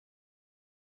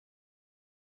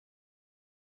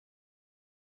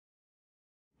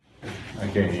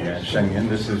Okay, Shengnian,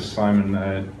 this is Simon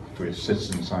with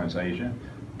CitizenScience.Asia.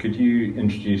 Could you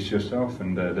introduce yourself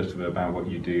and a little bit about what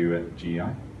you do at GI?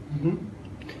 I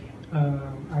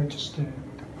just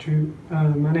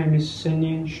my name is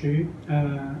Shengnian Xun.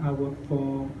 I work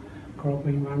for Global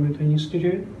Environmental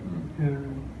Institute,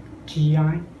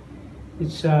 GI.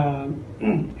 It's an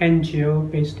NGO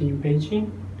based in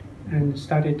Beijing and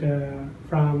started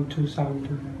from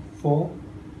 2004,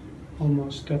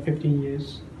 almost 15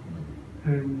 years.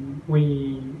 And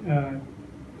we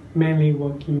mainly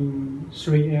work in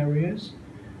 3 areas.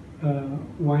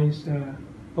 One is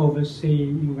overseas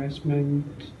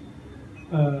investment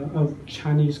of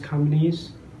Chinese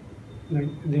companies,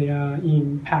 like their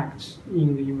impacts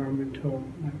in the environmental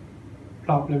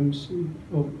problems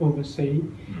overseas.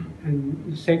 And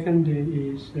the second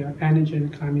is energy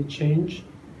and climate change.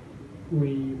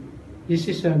 This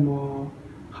is a more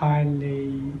high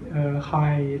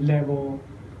level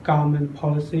government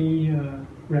policy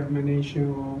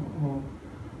recommendation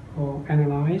or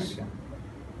analyze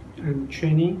and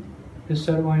training. The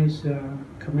third one is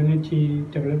community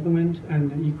development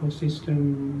and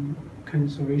ecosystem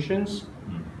conservations.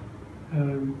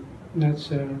 That's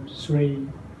 3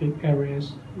 big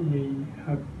areas we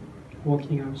have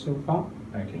working on so far.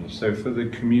 Okay, so for the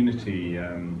community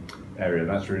area,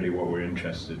 that's really what we're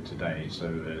interested in today,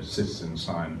 so the citizen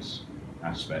science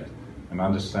aspect. And I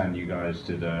understand you guys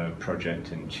did a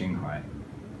project in Qinghai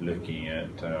looking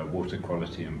at water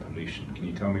quality and pollution. Can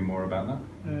you tell me more about that?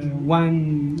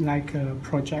 One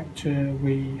project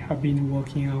we have been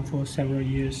working on for several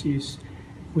years is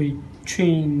we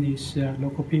train these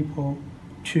local people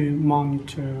to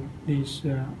monitor these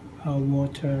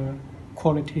water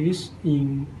qualities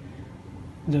in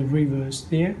the rivers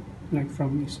there, like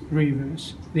from these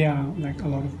rivers. There are like a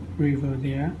lot of rivers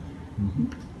there.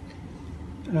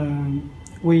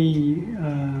 We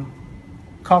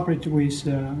cooperate with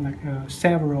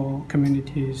several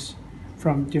communities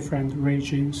from different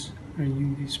regions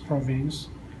in this province.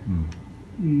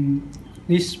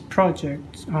 These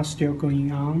projects are still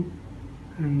going on,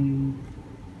 and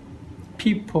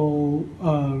people,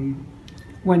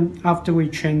 after we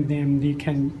train them, they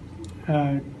can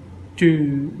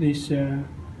do this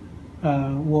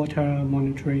water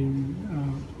monitoring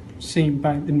thing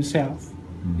by themselves.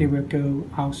 They will go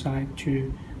outside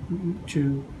to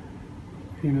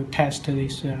test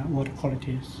these water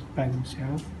qualities by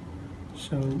themselves.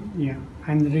 So yeah,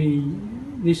 and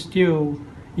they still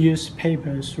use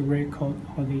papers to record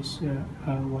all these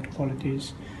water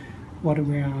qualities. What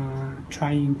we are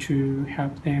trying to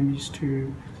help them is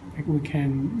to, we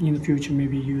can in the future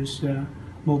maybe use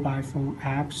mobile phone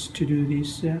apps to do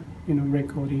this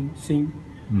recording thing.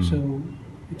 So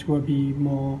it will be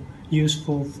more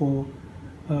useful for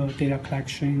data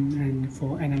collection and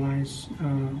for analyze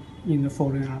in the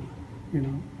following up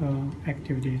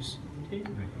activities.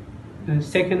 The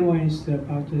second one is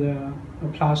about the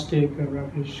plastic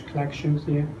rubbish collections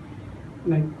here.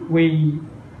 Like we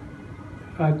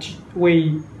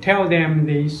tell them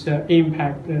this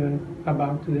impact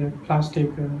about the plastic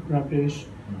rubbish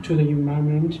to the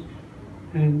environment,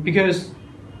 and because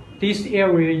this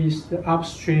area is the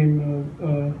upstream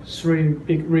of 3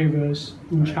 big rivers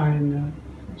in China,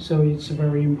 so it's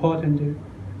very important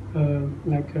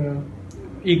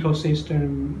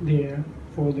ecosystem there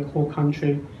for the whole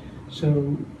country.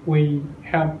 So we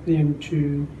help them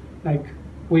to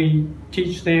we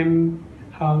teach them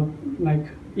how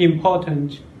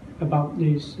important about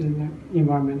this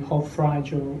environment, how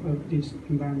fragile of this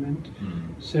environment.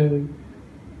 So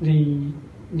they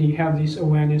have this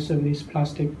awareness of this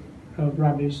plastic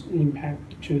rubbish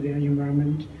impact to their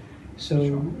environment.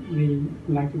 So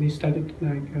they started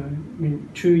maybe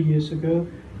 2 years ago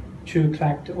to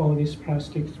collect all these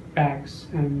plastic bags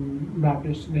and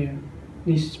rubbish there.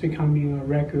 This is becoming a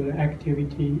regular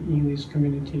activity in these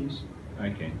communities.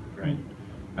 Okay, great.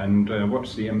 And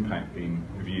what's the impact been?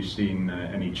 Have you seen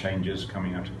any changes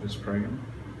coming out of this program?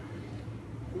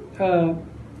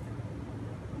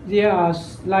 There are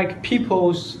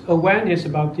people's awareness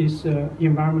about this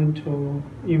environment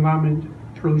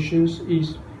pollutions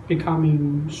is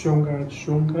becoming stronger and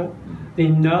stronger. They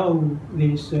know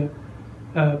these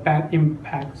bad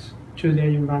impacts to their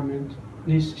environment.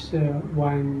 This is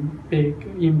one big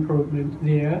improvement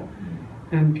there,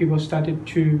 and people started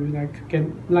to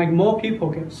more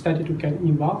people started to get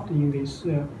involved in this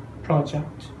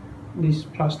project, these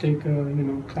plastic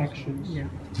collections. Yeah.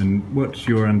 And what's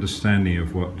your understanding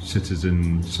of what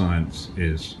citizen science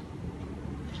is?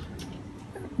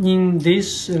 In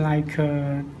this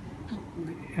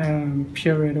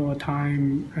period or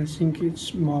time, I think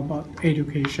it's more about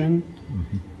education.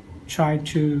 Try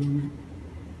to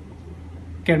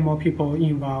get more people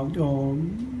involved or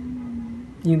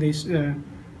in this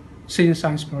citizen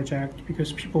science project, because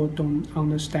people don't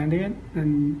understand it,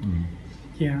 and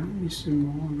yeah, it's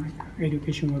more like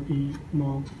education will be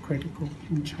more critical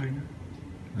in China.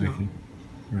 Okay,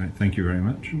 right. Thank you very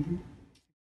much. Mm-hmm.